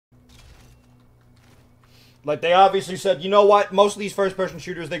Like, they obviously said, you know what? Most of these first-person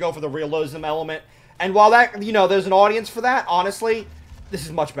shooters, they go for the realism element. And while that, you know, there's an audience for that, honestly, this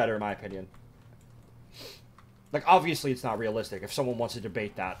is much better in my opinion. Like, obviously it's not realistic. If someone wants to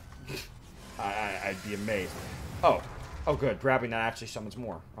debate that, I'd be amazed. Oh. Oh, good. Grabbing that actually summons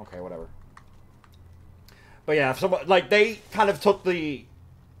more. Okay, whatever. But yeah, if someone, like, they kind of took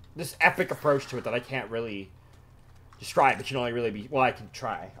this epic approach to it that I can't really describe. It can only really be, well, I can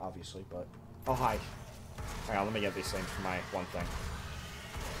try, obviously, but, oh, hi. Hang on, let me get these things for my one thing.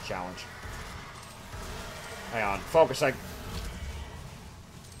 Challenge. Hang on, focus,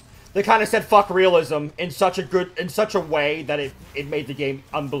 they kind of said fuck realism in such a way that it made the game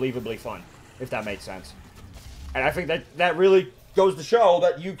unbelievably fun, if that makes sense. And I think that really goes to show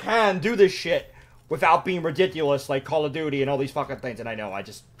that you can do this shit without being ridiculous like Call of Duty and all these fucking things. And I know, I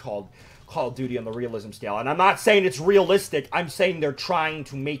just called Call of Duty on the realism scale. And I'm not saying it's realistic, I'm saying they're trying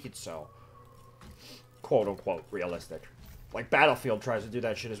to make it so. Quote-unquote realistic. Like, Battlefield tries to do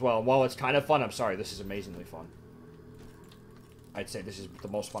that shit as well. And while it's kind of fun, I'm sorry, this is amazingly fun. I'd say this is the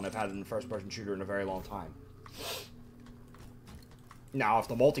most fun I've had in a first-person shooter in a very long time. Now, if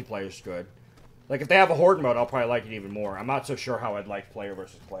the multiplayer's good, like, if they have a horde mode, I'll probably like it even more. I'm not so sure how I'd like player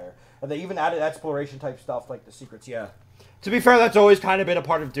versus player. And they even added exploration-type stuff, like the secrets, yeah. To be fair, that's always kind of been a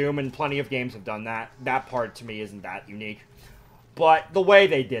part of Doom, and plenty of games have done that. That part, to me, isn't that unique. But the way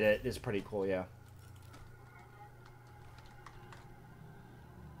they did it is pretty cool, yeah.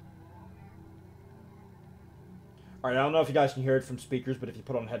 Alright, I don't know if you guys can hear it from speakers, but if you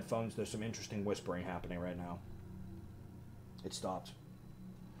put on headphones, there's some interesting whispering happening right now. It stopped.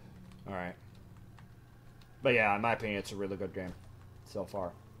 Alright. But yeah, in my opinion, it's a really good game. So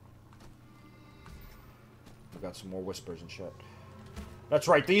far. We've got some more whispers and shit. That's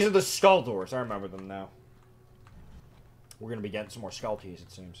right, these are the skull doors. I remember them now. We're gonna be getting some more skull keys,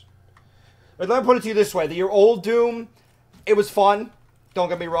 it seems. But let me put it to you this way. Your old Doom, it was fun. Don't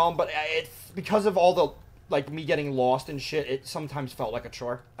get me wrong, but because of all the, like, me getting lost and shit, it sometimes felt like a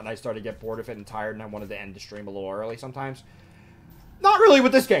chore. And I started to get bored of it and tired, and I wanted to end the stream a little early sometimes. Not really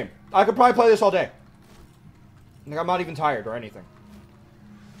with this game. I could probably play this all day. Like, I'm not even tired or anything.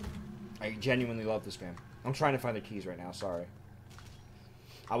 I genuinely love this game. I'm trying to find the keys right now, sorry.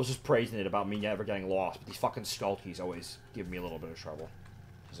 I was just praising it about me never getting lost, but these fucking skull keys always give me a little bit of trouble.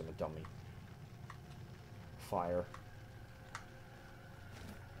 Because I'm a dummy. Fire.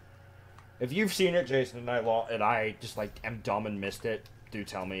 If you've seen it, Jason, and I just, like, am dumb and missed it, do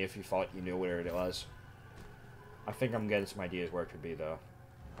tell me if you thought you knew where it was. I think I'm getting some ideas where it could be, though.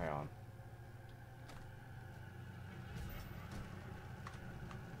 Hang on.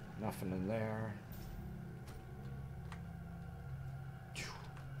 Nothing in there.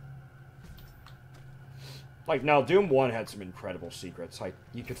 Like, no, Doom 1 had some incredible secrets. Like,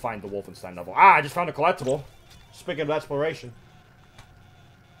 you could find the Wolfenstein level. Ah, I just found a collectible. Speaking of exploration.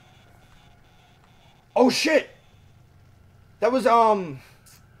 Oh, shit! That was that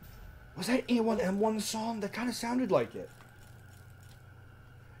A1M1 song? That kind of sounded like it.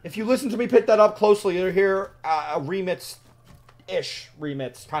 If you listen to me pick that up closely, you'll hear a remix-ish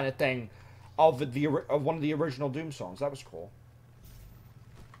remix kind of thing of one of the original Doom songs. That was cool.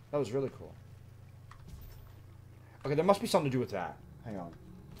 That was really cool. Okay, there must be something to do with that. Hang on.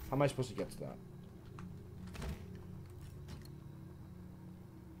 How am I supposed to get to that?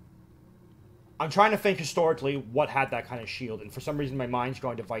 I'm trying to think historically what had that kind of shield, and for some reason my mind's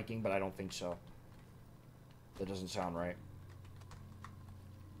going to Viking, but I don't think so. That doesn't sound right.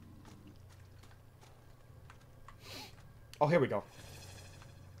 Oh, here we go.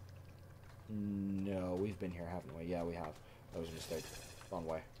 No, we've been here, haven't we? Yeah, we have. That was a mistake. Wrong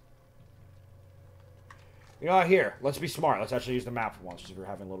way. You know what? Here, let's be smart. Let's actually use the map for once, because we're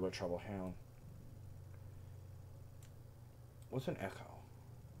having a little bit of trouble. Hang on. What's an echo?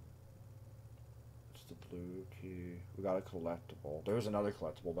 It's the blue key. We got a collectible. There was another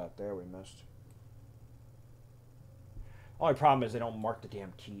collectible back there we missed. Only problem is they don't mark the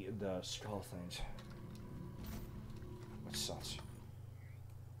damn key, the skull things. Which sucks.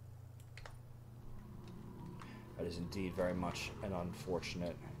 That is indeed very much an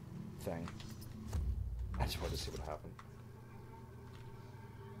unfortunate thing. I just wanted to see what happened.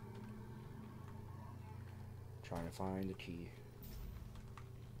 Trying to find the key.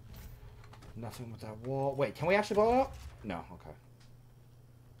 Nothing with that wall. Wait, can we actually blow it up? No, okay.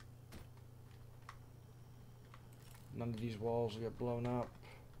 None of these walls will get blown up.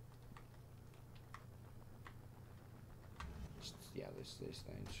 Yeah, these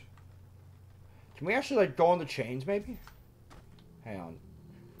things. Can we actually, like, go on the chains, maybe? Hang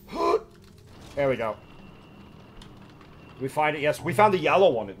on. There we go. We find it, yes. We found the yellow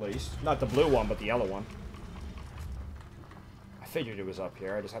one, at least. Not the blue one, but the yellow one. figured it was up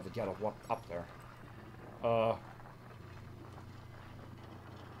here. I just have to get up there. Oh.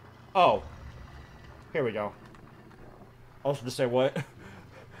 Here we go. I was going to say, what?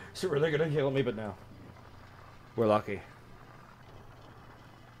 So were they going to kill me, but no. We're lucky.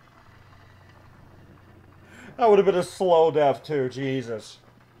 That would have been a slow death, too. Jesus.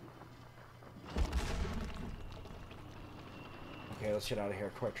 Okay, let's get out of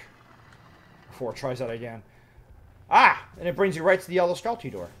here quick. Before it tries that again. Ah! And it brings you right to the yellow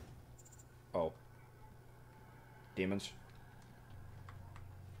skeleton door. Oh. Demons?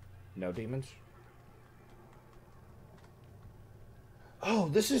 No demons? Oh,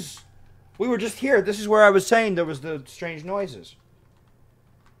 this is... We were just here. This is where I was saying there was the strange noises.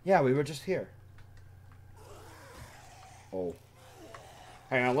 Yeah, we were just here. Oh.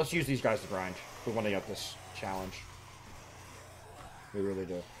 Hang on, let's use these guys to grind. We want to get this challenge. We really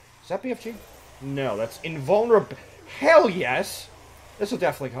do. Is that BFG? No, that's invulnerable. Hell yes! This will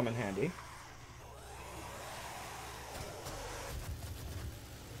definitely come in handy.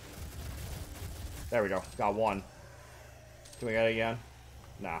 There we go. Got one. Can we get it again?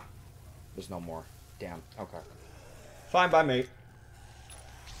 Nah. There's no more. Damn. Okay. Fine by me.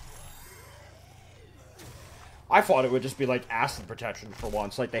 I thought it would just be like acid protection for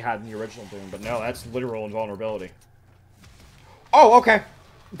once, like they had in the original Doom, but no, that's literal invulnerability. Oh, okay.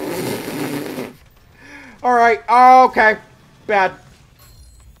 Alright. Okay. Bad.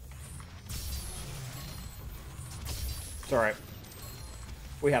 It's alright.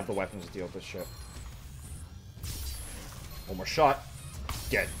 We have the weapons to deal with this shit. One more shot.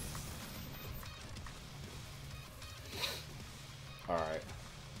 Dead. Alright.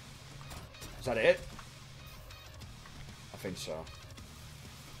 Is that it? I think so.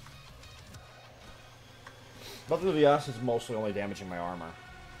 Nothing to the acid is mostly only damaging my armor.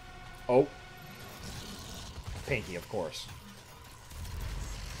 Oh. Pinky, of course.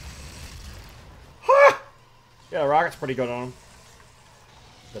 Ha! Yeah, the rocket's pretty good on him.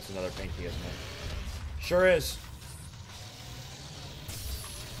 That's another Pinky, isn't it? Sure is.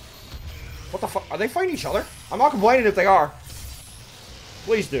 What the fuck? Are they fighting each other? I'm not complaining if they are.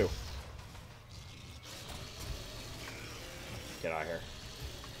 Please do. Get out of here.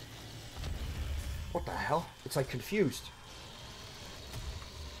 What the hell? It's like confused.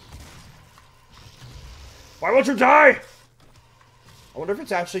 Why won't you die? I wonder if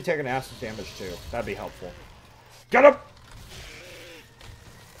it's actually taking acid damage too. That'd be helpful. Get him!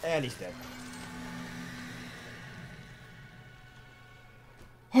 And he's dead.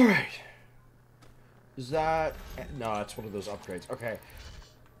 Alright. Is that... No, that's one of those upgrades. Okay.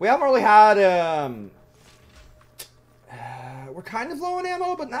 We haven't really had, we're kind of low on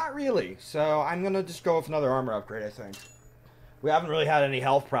ammo, but not really. So I'm going to just go with another armor upgrade, I think. We haven't really had any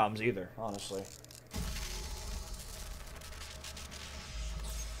health problems either, honestly.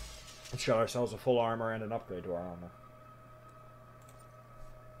 Let's show ourselves a full armor and an upgrade to our armor.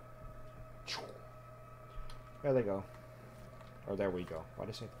 There they go. Or there we go. Why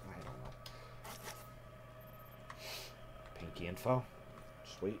did I say... I don't know. Pinky info.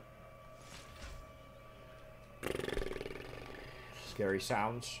 Sweet. Scary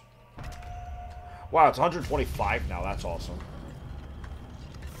sounds. Wow, it's 125 now. That's awesome.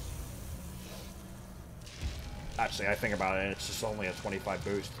 Actually, I think about it, and it's just only a 25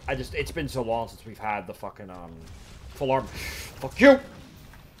 boost. It's been so long since we've had the fucking, full armor. Fuck you!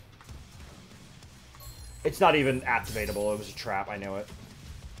 It's not even activatable. It was a trap. I knew it.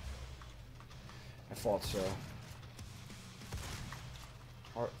 I thought so.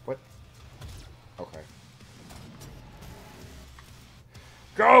 What? Okay.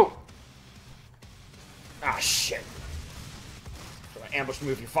 Go! Ah, shit. Ambush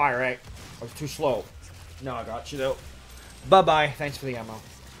move your fire, eh? I was too slow. No, I got you, though. Bye-bye. Thanks for the ammo.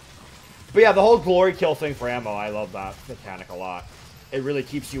 But yeah, the whole glory kill thing for ammo, I love that mechanic a lot. It really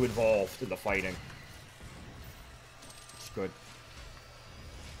keeps you involved in the fighting. It's good.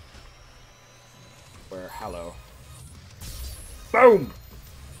 Where? Hello. Boom!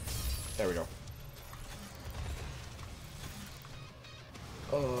 There we go.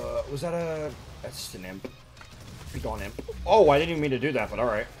 Was that a... That's just an imp. Be gone, imp. Oh, I didn't even mean to do that, but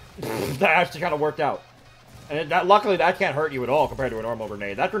alright. That actually kind of worked out. And luckily, that can't hurt you at all compared to a normal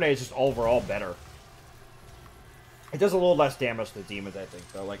grenade. That grenade is just overall better. It does a little less damage to the demons, I think,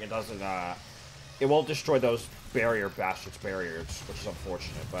 though. Like, it doesn't, it won't destroy those bastards' barriers, which is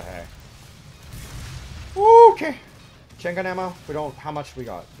unfortunate, but hey. Okay. Chain gun ammo? We don't... How much we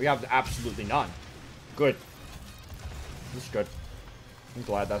got? We have absolutely none. Good. This is good. I'm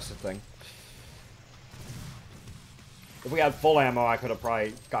glad that's the thing. If we had full ammo, I could have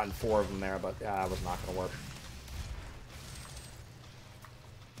probably gotten 4 of them there, but it was not going to work.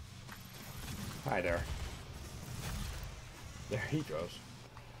 Hi there. There he goes.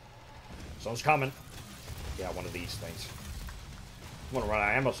 Someone's coming. Yeah, one of these things. I'm gonna run out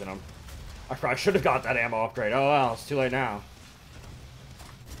of ammo in them. I probably should have got that ammo upgrade. Oh well, it's too late now.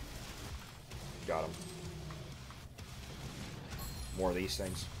 Got him. More of these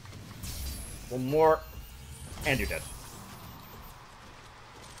things. One more. And you're dead.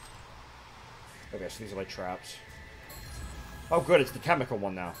 Okay, so these are like traps. Oh good, it's the chemical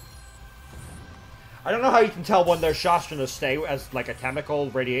one now. I don't know how you can tell when their shot's gonna stay as like a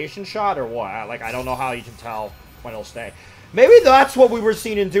chemical radiation shot or what. Like, I don't know how you can tell when it'll stay. Maybe that's what we were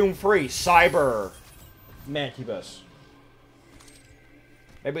seeing in Doom 3. Cyber Mantibus.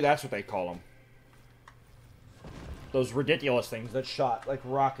 Maybe that's what they call them. Those ridiculous things that shot like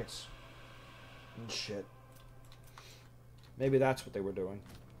rockets and shit. Maybe that's what they were doing.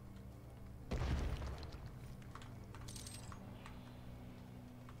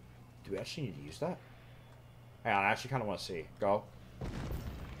 Do we actually need to use that? Hang on, I actually kind of want to see. Go.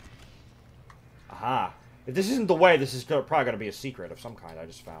 Aha. If this isn't the way, this is probably going to be a secret of some kind I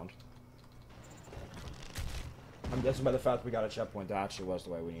just found. I'm guessing by the fact we got a checkpoint, that actually was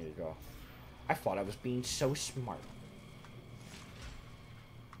the way we needed to go. I thought I was being so smart.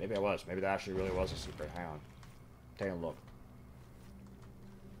 Maybe I was. Maybe that actually really was a secret. Hang on. Take a look.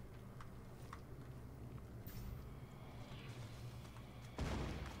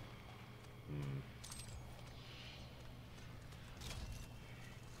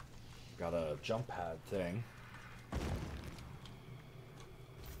 Got a jump pad thing.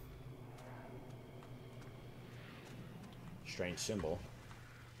 Strange symbol.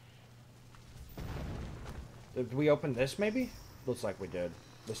 Did we open this maybe? Looks like we did.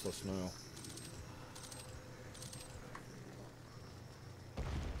 This looks new.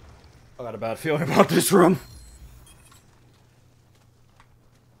 I got a bad feeling about this room.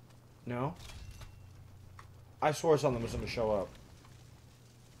 No? I swore something was going to show up.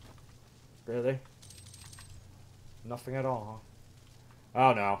 Really? Nothing at all, huh?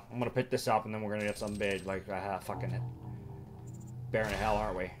 Oh no. I'm gonna pick this up and then we're gonna get something big. Like, fucking bear in hell,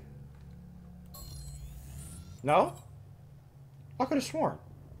 aren't we? No? I could have sworn.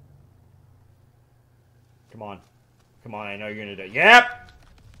 Come on. Come on, I know you're gonna do it. Yep!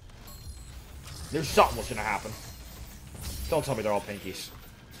 There's something was gonna happen. Don't tell me they're all pinkies.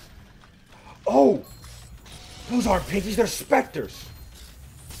 Oh! Those aren't pinkies, they're specters!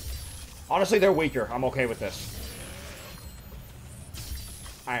 Honestly, they're weaker. I'm okay with this.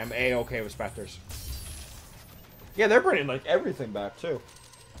 I am A-okay with specters. Yeah, they're bringing, like, everything back, too.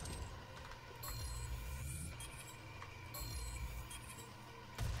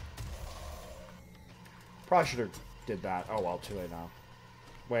 Probably should have did that. Oh, well, too late now.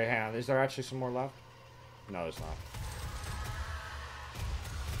 Wait, hang on. Is there actually some more left? No, there's not.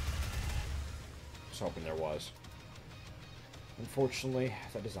 I was hoping there was. Unfortunately,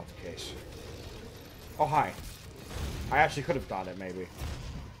 that is not the case. Oh, hi. I actually could have done it, maybe.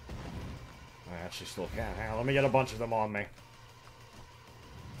 I actually still can. Hang on, let me get a bunch of them on me.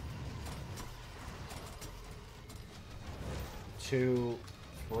 Two,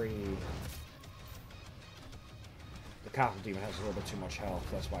 three. The Castle Demon has a little bit too much health.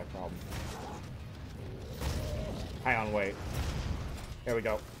 That's my problem. Hang on, wait. Here we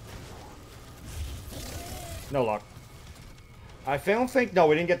go. No luck. I don't think... No,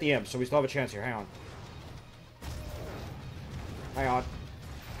 we didn't get the imp, so we still have a chance here. Hang on. Hang on.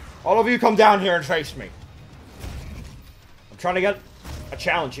 All of you come down here and face me. I'm trying to get a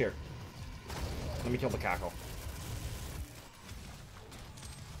challenge here. Let me kill the cackle.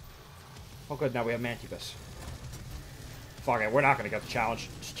 Oh good, now we have Mantibus. Fuck it, we're not gonna get the challenge.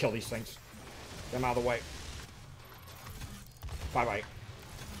 Just kill these things. Get them out of the way. Bye-bye.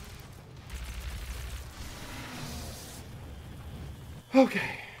 Okay.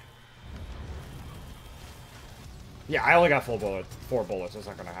 Yeah, I only got 4 bullets. That's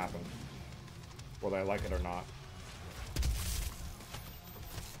not gonna happen. Whether I like it or not.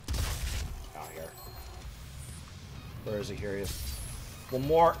 Out here. Where is he? Here he is. One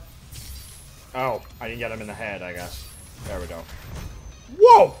more. Oh, I didn't get him in the head, I guess. There we go.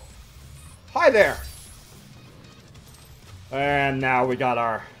 Whoa! Hi there! And now we got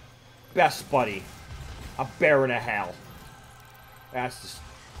our best buddy. A bear in a hell. That's just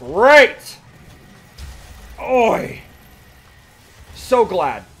great! Oi! So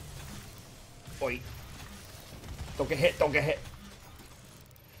glad. Oi. Don't get hit, don't get hit.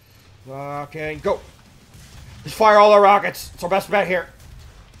 Okay, go. Just fire all our rockets. It's our best bet here.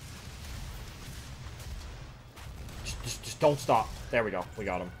 Just don't stop. There we go. We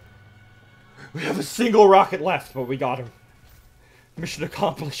got him. We have a single rocket left, but we got him. Mission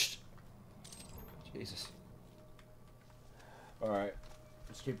accomplished. Jesus. Alright.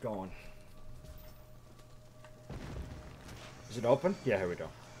 Let's keep going. Is it open? Yeah, here we go.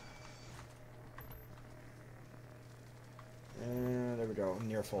 And there we go.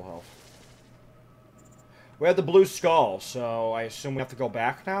 Near full health. We had the blue skull, so I assume we have to go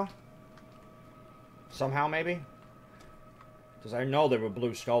back now? Somehow, maybe? Because I know there were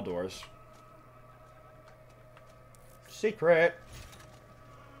blue skull doors. Secret!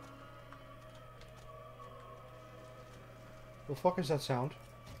 The fuck is that sound?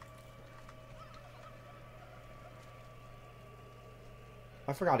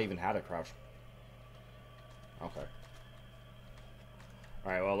 I forgot I even had a crouch. Okay.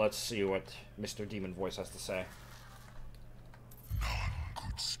 Alright, well, let's see what Mr. Demon Voice has to say. None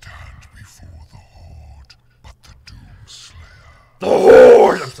could stand before the Horde, but the Doomslayer. The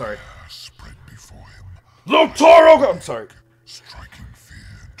Horde! I'm sorry. Spread before him. The Toro! I'm sorry. Striking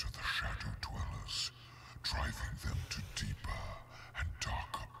fear into the Shadow Dwellers, driving them to deeper and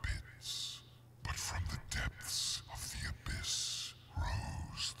darker pits. But from the depths of the abyss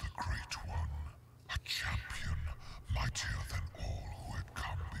rose the Great One, a champion mightier than all who had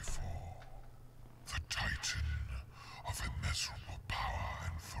come before. The Titan of immeasurable power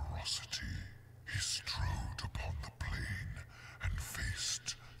and ferocity, he strode upon the plain and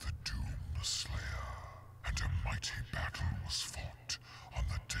faced the Doomslayer. And a mighty battle was fought on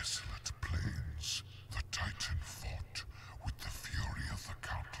the desolate plains. The Titan fought with the fury of the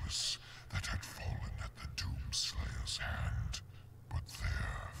countless that had fallen at the Doomslayer's hand. But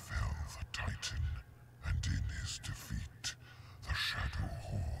there fell the Titan, and in his defeat, the Shadow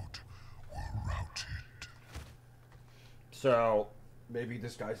Horde were routed. So, maybe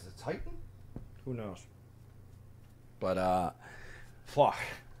this guy's the Titan? Who knows? But, fuck.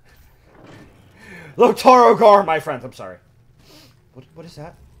 Lotaro Gar, my friends, I'm sorry. What is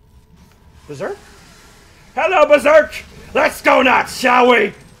that? Berserk? Hello, Berserk! Let's go nuts, shall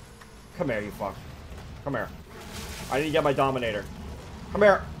we? Come here, you fuck. Come here. I need to get my Dominator. Come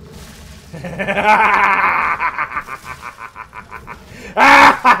here.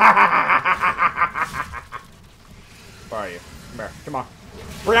 Where are you? Come here. Come on.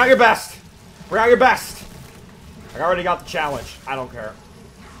 Bring out your best. Bring out your best. I already got the challenge. I don't care.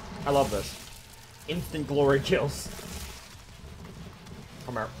 I love this. Instant glory kills.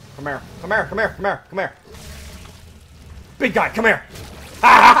 Come here. Come here. Come here. Come here. Come here. Come here. Big guy, come here.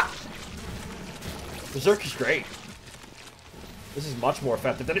 Ah! Berserk is great. This is much more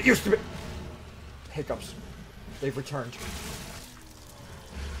effective than it used to be. Hiccups. They've returned.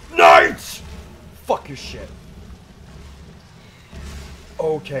 Knights! Fuck your shit.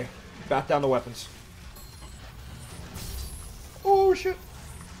 Okay. Back down the weapons. Oh, shit.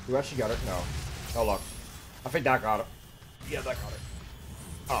 You actually got it? No. Oh, look. I think that got it. Yeah, that got it.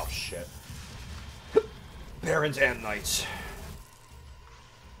 Oh, shit. Barons and Knights.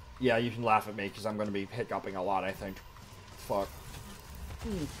 Yeah, you can laugh at me, because I'm going to be hiccuping a lot, I think. Fuck.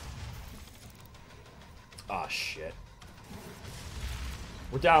 Ah, shit.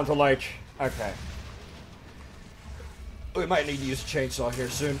 We're down to, like... Okay. We might need to use a chainsaw here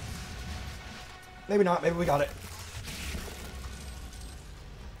soon. Maybe not. Maybe we got it.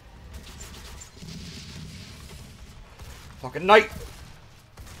 Fucking Knight!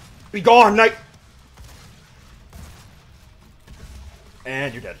 Be gone, Knight!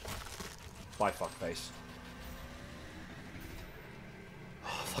 And you're dead. Bye, fuckface.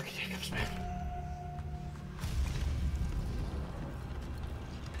 Oh, fucking hiccups, man.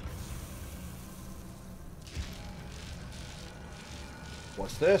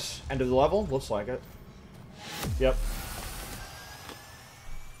 What's this? End of the level? Looks like it. Yep.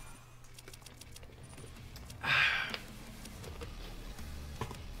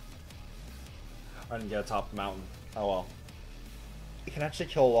 I didn't get atop the mountain. Oh well. You can actually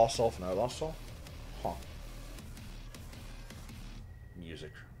kill a lost soul from a lost soul? Huh.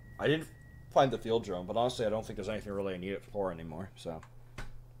 Music. I didn't find the field drone, but honestly I don't think there's anything really I need it for anymore, so.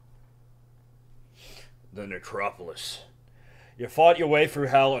 The Necropolis. You fought your way through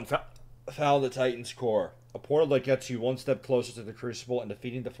hell and found the Titan's core. A portal that gets you one step closer to the Crucible and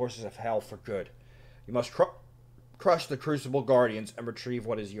defeating the forces of hell for good. You must crush the Crucible Guardians and retrieve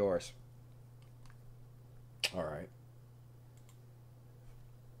what is yours. Alright.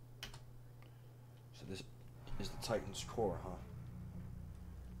 So this is the Titan's core, huh?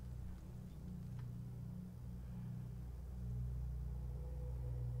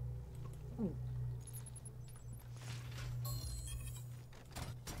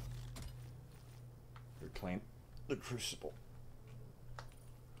 Reclaim the Crucible.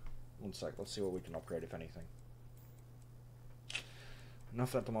 One sec, let's see what we can upgrade, if anything.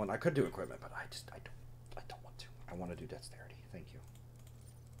 Enough at the moment. I could do equipment, but I don't want to. I want to do dexterity. Thank you.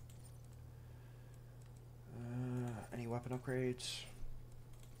 Any weapon upgrades?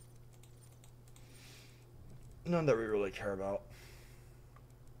 None that we really care about.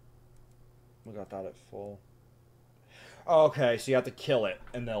 We got that at full. Okay, so you have to kill it,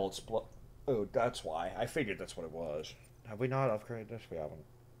 and they'll explode. Oh, that's why. I figured that's what it was. Have we not upgraded this? We haven't.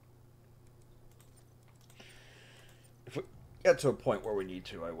 If we get to a point where we need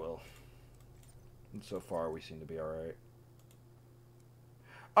to, I will. And so far, we seem to be alright.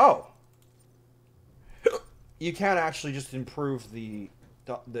 Oh! You can actually just improve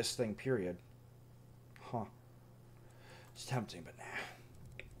this thing, period. Huh. It's tempting, but nah.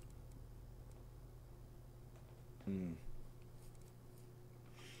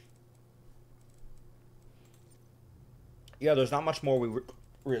 Yeah, there's not much more we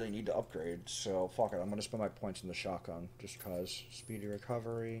really need to upgrade, so fuck it. I'm gonna spend my points in the shotgun, just cause. Speedy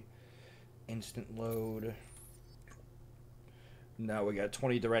recovery, instant load. Now we got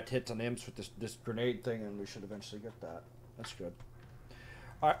 20 direct hits on imps with this grenade thing, and we should eventually get that. That's good.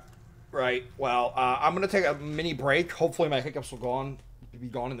 Alright, right, well, I'm gonna take a mini break. Hopefully my hiccups will be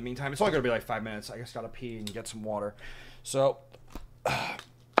gone in the meantime. It's only gonna be like 5 minutes. I just gotta pee and get some water. So,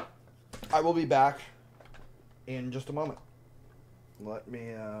 I will be back in just a moment. Let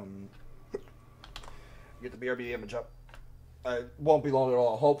me get the BRB image up. It won't be long at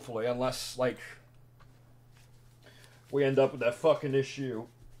all, hopefully, unless, like, we end up with that fucking issue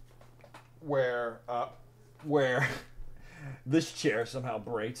where this chair somehow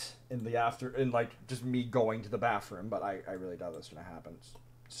breaks in like, just me going to the bathroom, but I really doubt that's gonna happen.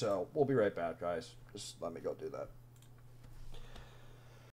 So, we'll be right back, guys. Just let me go do that.